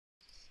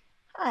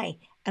Hi,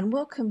 and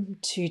welcome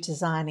to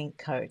Designing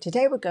Co.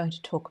 Today we're going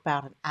to talk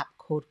about an app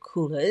called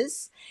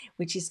Coolors,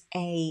 which is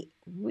a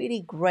really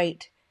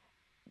great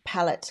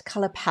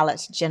color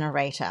palette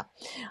generator.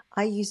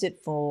 I use it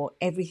for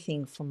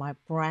everything from my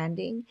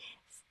branding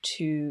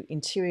to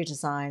interior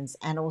designs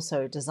and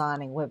also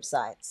designing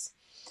websites.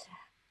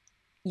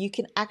 You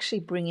can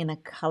actually bring in a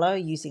color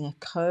using a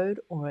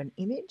code or an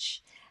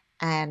image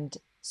and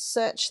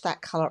search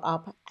that color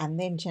up and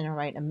then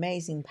generate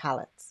amazing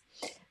palettes.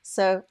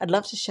 So I'd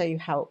love to show you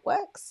how it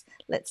works.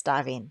 Let's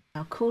dive in.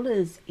 Now,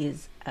 Coolors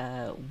is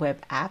a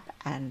web app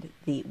and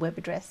the web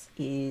address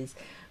is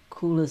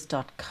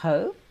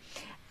coolors.co.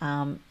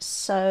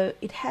 So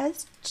it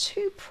has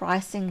two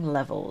pricing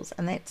levels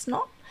and it's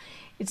not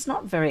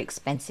very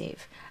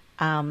expensive.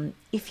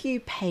 If you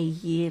pay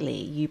yearly,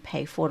 you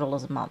pay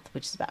 $4 a month,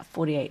 which is about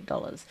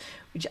 $48,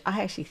 which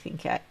I actually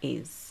think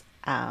is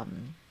a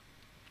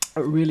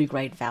really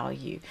great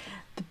value.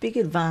 The big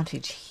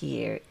advantage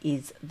here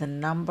is the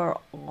number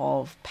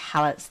of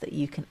palettes that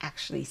you can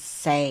actually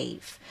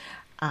save.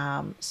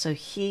 So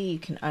here you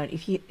can only,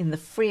 if you in the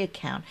free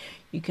account,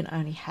 you can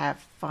only have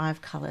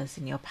 5 colors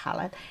in your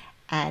palette,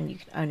 and you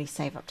can only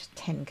save up to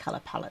 10 color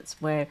palettes,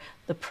 where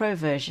the pro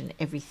version,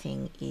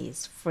 everything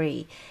is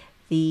free.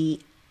 The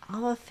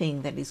other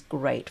thing that is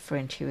great for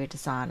interior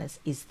designers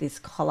is this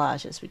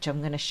collages, which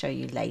I'm going to show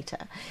you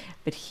later.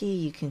 But here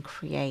you can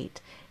create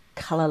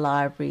color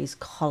libraries,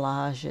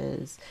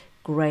 collages,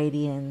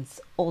 gradients,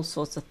 all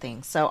sorts of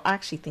things. So I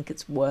actually think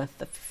it's worth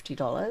the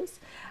 $50.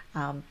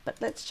 But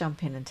let's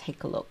jump in and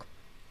take a look.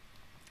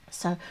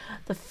 So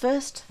the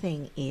first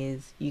thing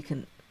is you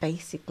can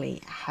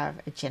basically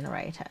have a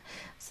generator.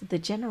 So the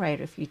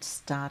generator, if you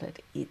start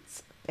it,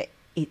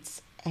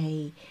 it's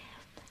a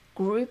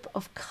group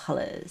of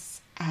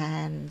colors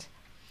and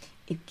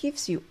it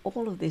gives you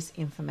all of this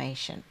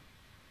information.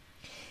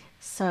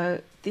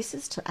 So this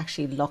is to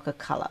actually lock a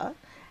color,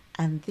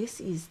 and this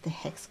is the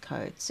hex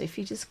code. So if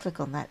you just click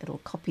on that, it'll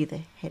copy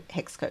the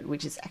hex code,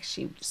 which is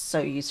actually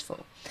so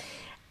useful.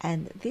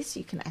 And this,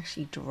 you can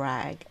actually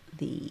drag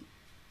the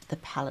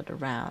palette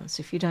around.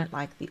 So if you don't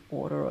like the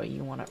order or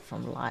you want it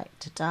from light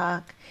to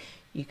dark,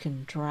 you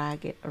can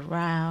drag it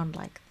around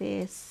like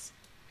this.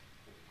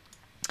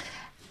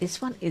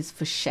 This one is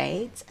for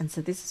shades, and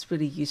so this is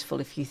really useful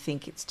if you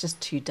think it's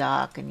just too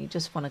dark and you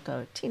just want to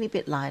go a teeny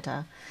bit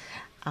lighter.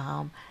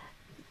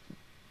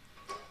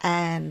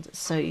 And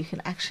so you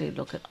can actually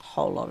look at a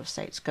whole lot of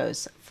shades. It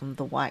goes from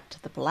the white to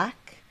the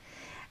black.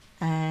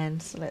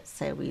 And so let's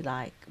say we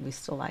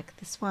still like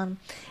this one,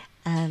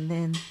 and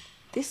then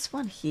this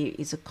one here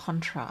is a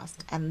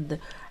contrast, and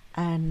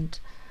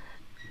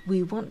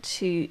we want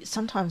to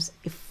sometimes,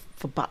 if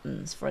for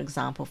buttons, for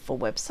example, for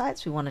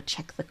websites, we want to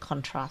check the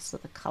contrast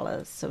of the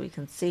colors so we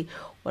can see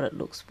what it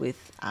looks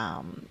with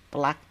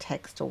black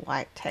text or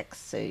white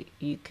text. So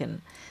you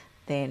can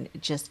then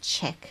just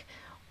check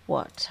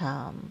what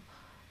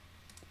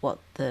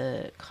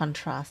the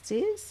contrast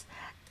is.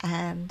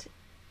 And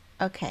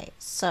okay,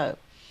 so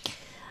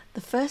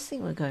the first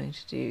thing we're going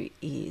to do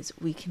is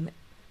we can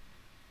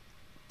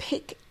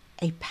pick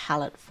a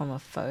palette from a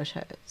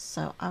photo.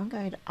 So I'm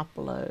going to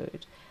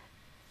upload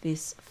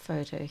this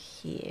photo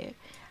here.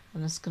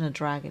 I'm just going to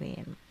drag it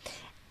in.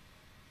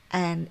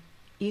 And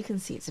you can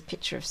see it's a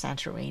picture of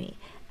Santorini.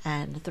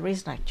 And the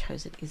reason I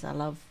chose it is I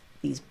love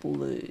these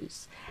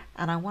blues.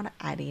 And I want to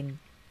add in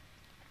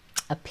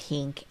a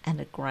pink and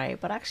a grey,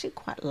 but I actually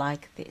quite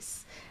like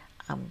this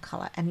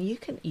color. And you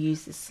can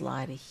use this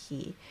slider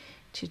here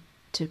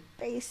to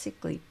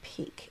basically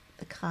pick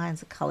the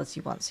kinds of colors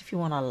you want. So if you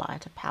want a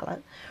lighter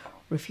palette,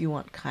 or if you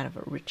want kind of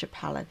a richer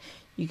palette,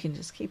 you can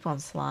just keep on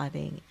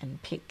sliding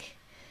and pick.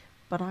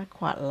 But I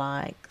quite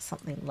like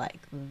something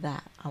like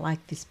that. I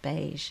like this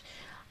beige.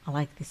 I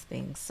like this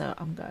thing. So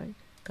I'm going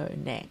to go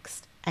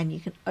next. And you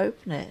can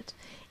open it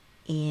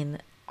in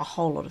a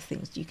whole lot of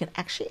things. You can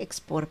actually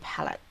export a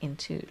palette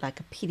into like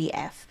a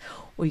PDF,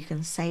 or you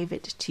can save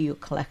it to your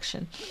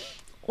collection,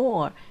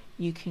 or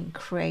you can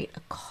create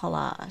a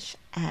collage.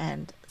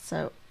 And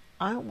so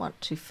I want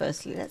to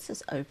firstly, let's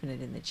just open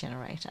it in the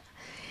generator,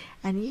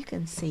 and you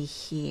can see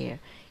here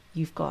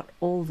you've got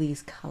all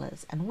these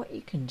colors. And what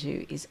you can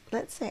do is,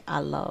 let's say I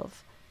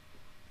love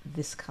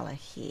this color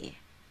here,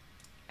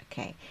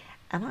 okay,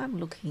 and I'm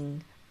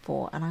looking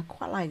for, and I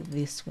quite like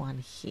this one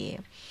here,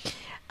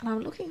 and I'm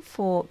looking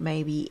for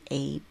maybe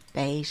a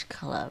beige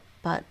color,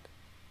 but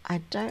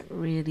I don't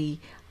really,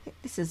 I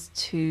think this is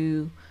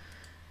too,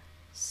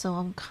 so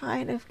I'm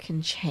kind of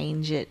can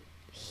change it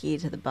here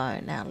to the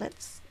bone. Now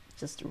let's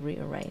just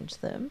rearrange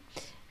them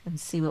and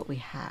see what we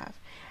have.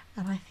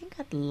 And I think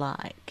I'd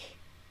like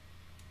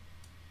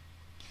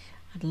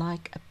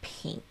a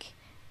pink.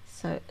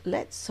 So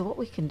what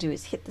we can do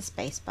is hit the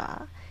space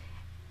bar.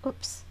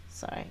 Oops,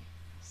 sorry.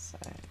 So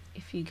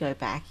if you go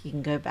back, you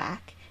can go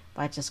back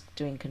by just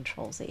doing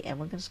Control Z, and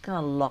we're just going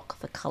to lock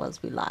the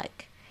colors we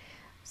like.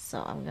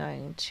 So I'm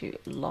going to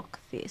lock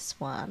this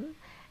one,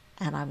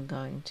 and I'm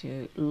going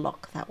to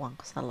lock that one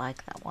because I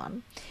like that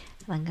one,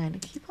 and I'm going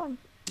to keep on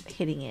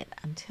hitting it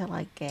until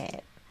I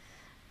get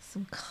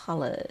some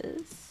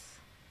colors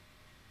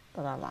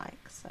that I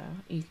like. So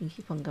you can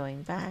keep on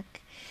going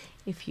back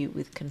if you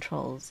with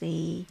Control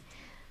Z.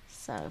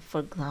 So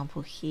for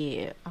example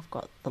here I've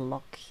got the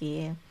lock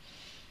here,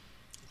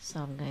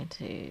 so I'm going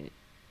to,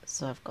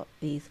 so I've got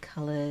these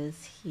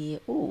colors here.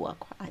 Oh, I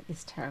quite like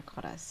this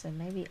terracotta, so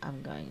maybe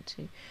I'm going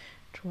to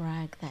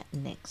drag that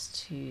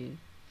next to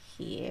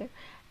here,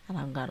 and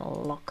I'm going to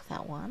lock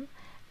that one,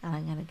 and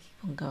I'm going to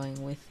keep on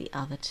going with the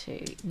other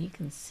two. And you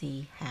can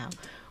see how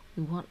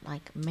we want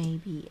like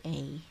maybe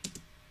a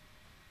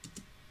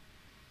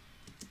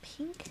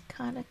pink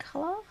kind of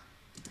color.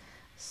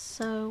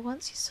 So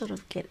once you sort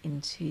of get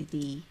into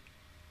the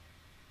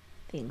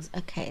things,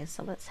 okay,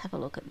 so let's have a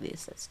look at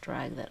this. Let's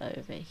drag that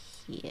over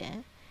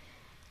here,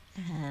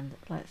 and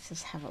let's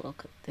just have a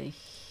look at the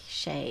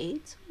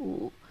shades.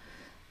 Ooh,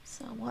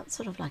 so I want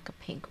sort of like a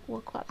pink. Oh,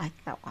 I quite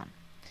like that one.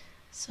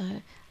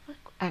 So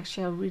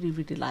actually I really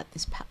like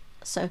this palette.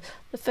 So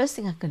the first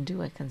thing I can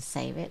do, I can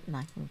save it and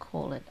I can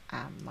call it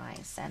my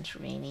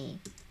Santorini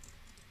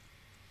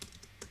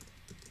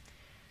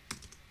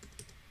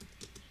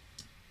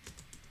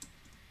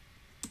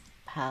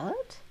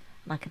palette,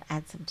 and I can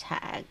add some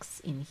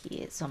tags in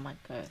here, so I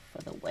might go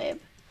for the web.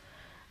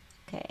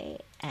 Okay,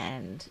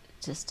 and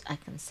just I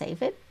can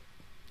save it,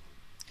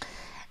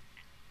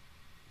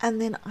 and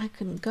then I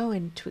can go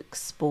in to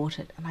export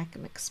it, and I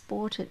can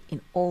export it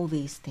in all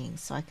these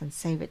things. So I can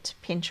save it to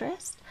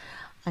Pinterest.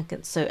 I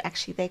can, so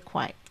actually they're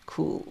quite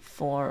cool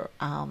for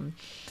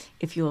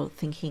if you're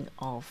thinking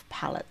of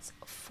palettes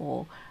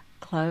for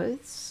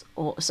clothes,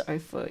 or sorry,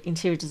 for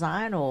interior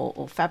design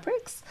or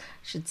fabrics,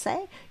 I should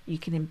say. You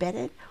can embed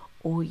it,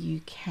 or you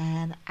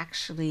can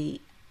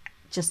actually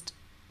just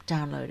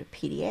download a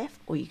PDF,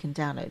 or you can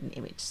download an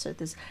image. So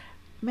there's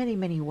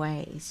many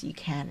ways you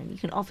can, and you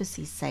can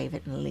obviously save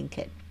it and link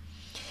it.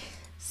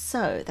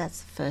 So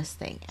that's the first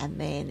thing, and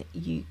then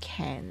you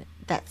can,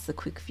 that's the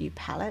quick view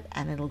palette,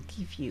 and it'll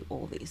give you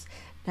all these.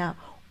 Now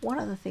one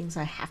of the things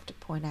I have to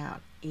point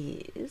out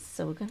is,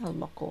 so we're going to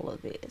lock all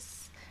of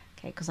this,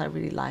 okay, because I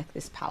really like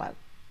this palette,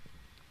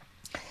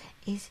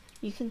 is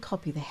you can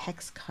copy the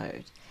hex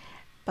code,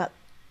 but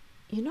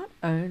you not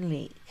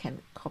only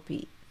can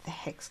copy the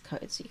hex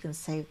code, so you can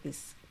save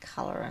this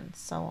color and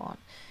so on.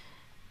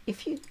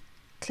 If you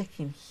click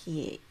in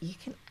here, you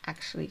can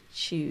actually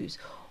choose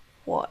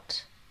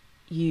what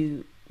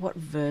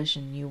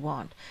version you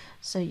want.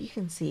 So you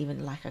can see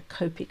even like a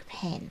Copic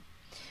pen,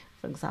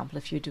 for example,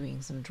 if you're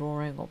doing some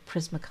drawing, or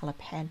Prismacolor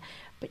pen,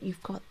 but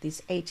you've got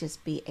this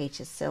HSB,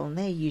 HSL, and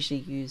they're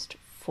usually used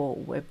for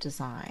web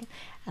design,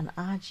 and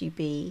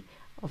RGB,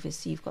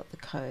 obviously you've got the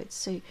code,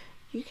 so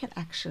you can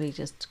actually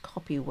just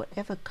copy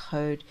whatever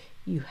code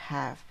you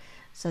have.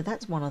 So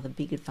that's one of the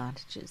big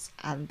advantages.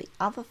 And the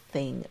other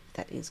thing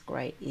that is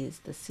great is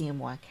the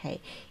CMYK.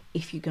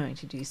 If you're going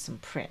to do some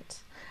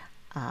print,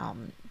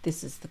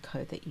 this is the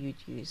code that you'd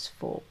use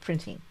for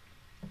printing.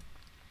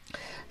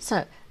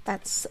 So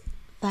that's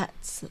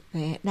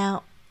there.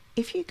 Now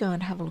if you go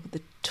and have a look at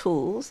the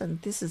tools,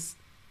 and this is,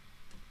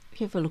 if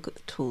you have a look at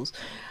the tools,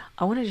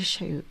 I wanted to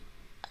show you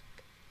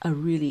a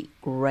really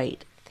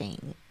great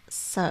thing.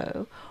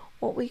 So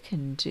what we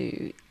can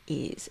do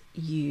is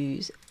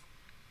use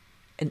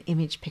an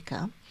image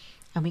picker,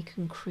 and we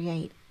can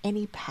create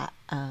any palette.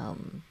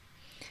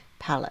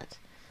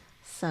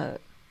 So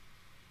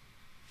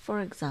for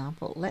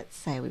example, let's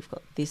say we've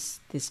got this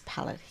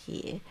palette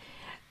here.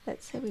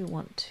 Let's say we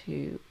want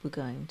to, we're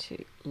going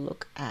to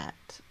look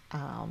at,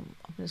 I'm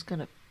just going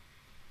to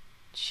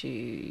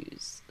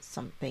choose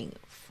something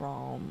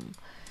from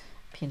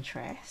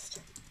Pinterest.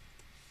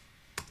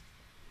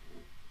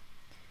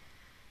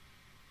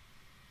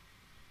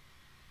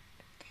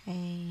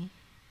 Okay,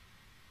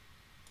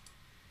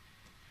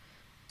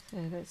 so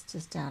let's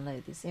just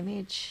download this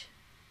image,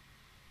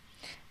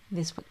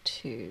 this one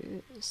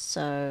too.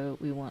 So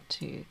we want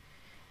to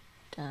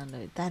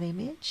download that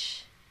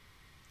image.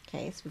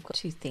 Okay, so we've got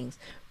two things.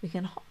 We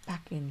can hop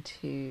back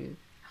into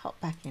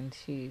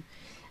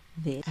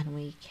this, and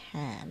we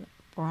can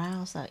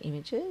browse our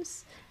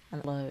images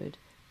and load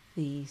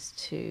these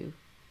two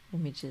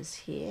images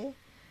here.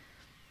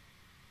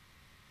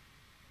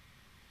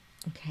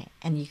 Okay,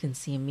 and you can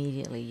see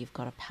immediately you've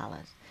got a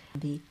palette.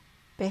 The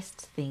best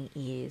thing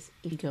is,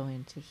 if you go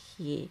into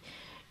here,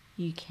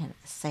 you can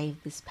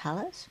save this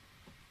palette,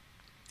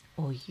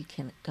 or you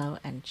can go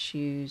and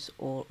choose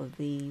all of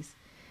these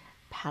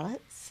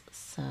palettes.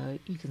 So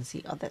you can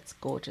see, oh, that's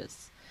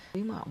gorgeous.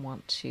 We might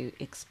want to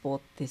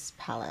export this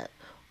palette,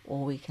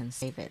 or we can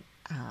save it.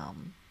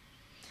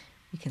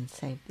 We can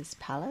save this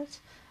palette.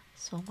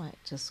 So I might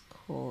just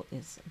call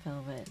this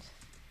Velvet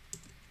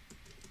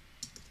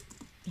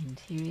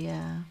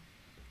Interior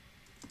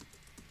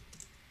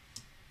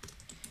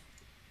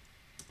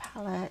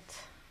Palette.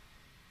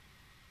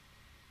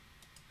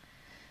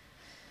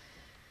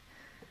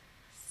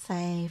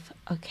 Save.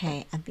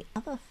 Okay, and the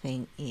other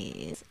thing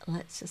is,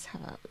 let's just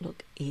have a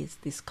look, is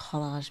this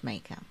collage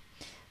maker.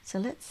 So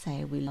let's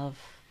say we love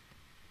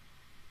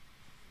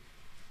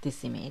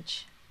this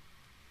image.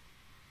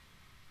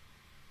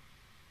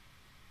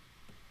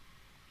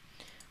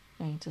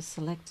 going to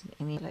select an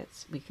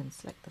image. We can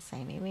select the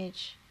same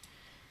image.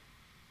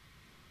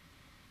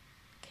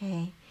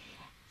 Okay,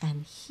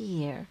 and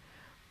here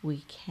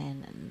we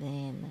can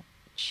then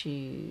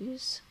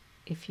choose,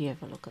 if you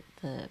ever look at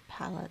the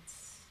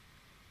palettes,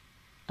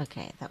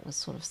 okay, that was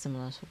sort of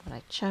similar to what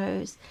I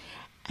chose,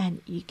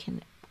 and you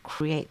can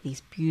create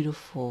these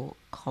beautiful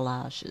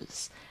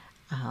collages.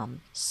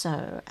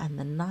 And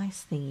the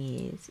nice thing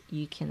is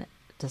you can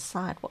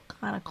decide what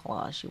kind of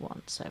collage you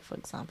want. So for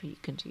example, you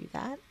can do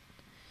that,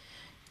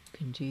 you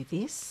can do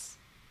this,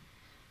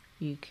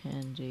 you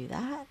can do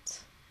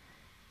that,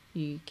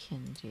 you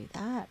can do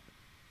that.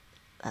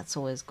 That's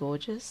always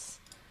gorgeous.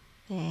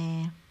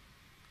 There,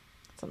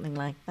 something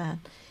like that.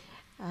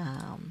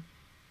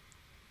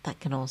 That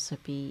can also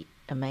be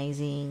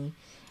amazing,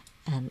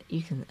 and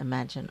you can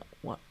imagine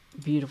what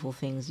beautiful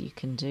things you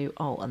can do.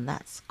 Oh, and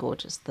that's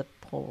gorgeous, the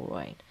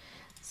Polaroid.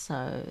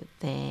 So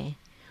there,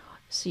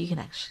 so you can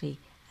actually,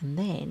 and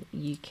then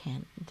you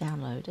can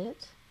download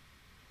it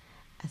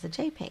as a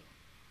JPEG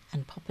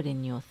and pop it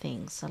in your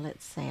thing. So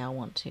let's say I don't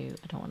want to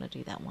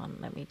do that one.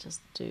 Let me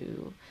just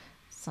do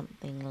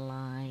something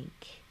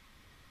like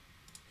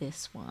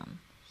this one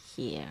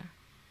here.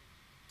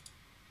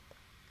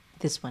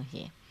 This one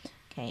here.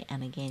 Okay,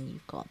 and again,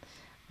 you've got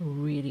a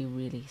really,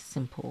 really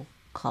simple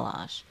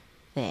collage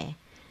there.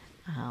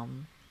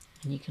 And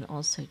you can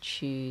also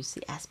choose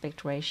the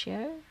aspect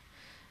ratio.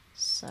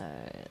 So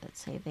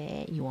let's say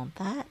there, you want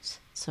that,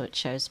 so it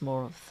shows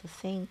more of the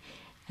thing.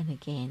 And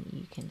again,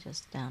 you can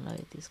just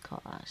download this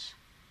collage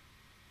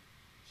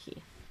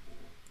here.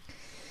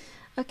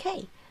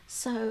 Okay,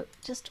 so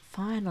just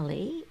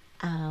finally,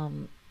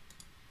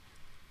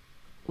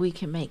 we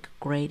can make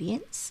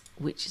gradients,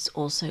 which is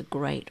also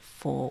great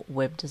for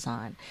web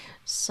design.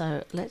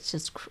 So let's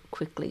just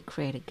quickly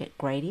create a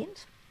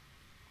gradient.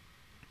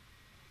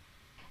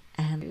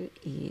 And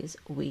is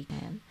we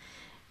can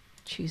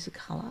choose a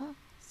color.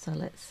 So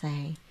let's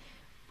say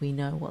we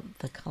know what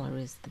the color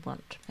is. We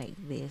want to make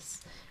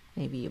this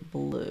maybe a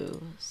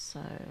blue.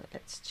 So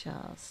let's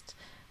just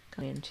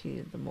go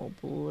into the more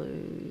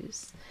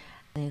blues.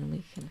 Then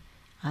we can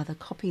either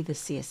copy the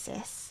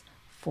CSS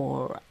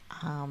for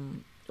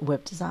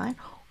web design,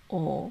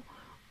 or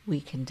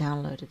we can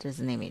download it as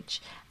an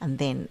image and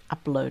then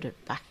upload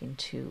it back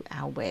into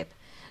our web.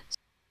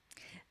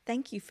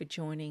 Thank you for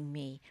joining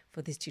me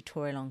for this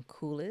tutorial on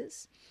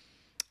Coolors.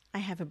 I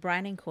have a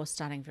branding course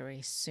starting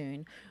very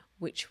soon,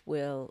 which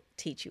will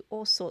teach you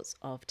all sorts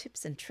of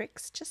tips and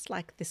tricks just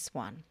like this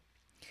one.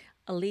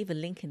 I'll leave a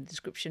link in the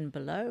description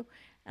below,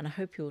 and I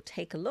hope you'll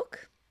take a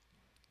look.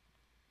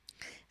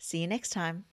 See you next time.